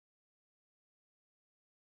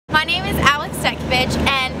My name is Stetkevich,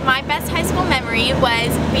 and my best high school memory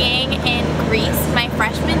was being in Greece my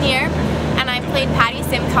freshman year, and I played Patty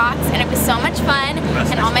Simcox, and it was so much fun,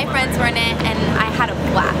 and all my friends were in it, and I had a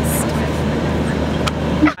blast.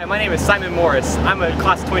 Hi, my name is Simon Morris. I'm a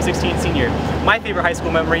class of 2016 senior. My favorite high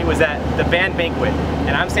school memory was at the band banquet,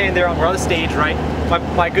 and I'm standing there, we're on the stage, right?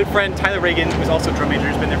 My good friend Tyler Reagan, who's also a drum major,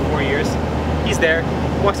 has been there for 4 years. He's there,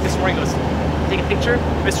 walks to Mr. Mooring, goes, take a picture.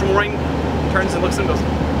 Mr. Mooring turns and looks at him and goes,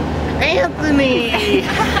 Anthony!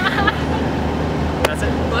 That's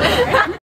it.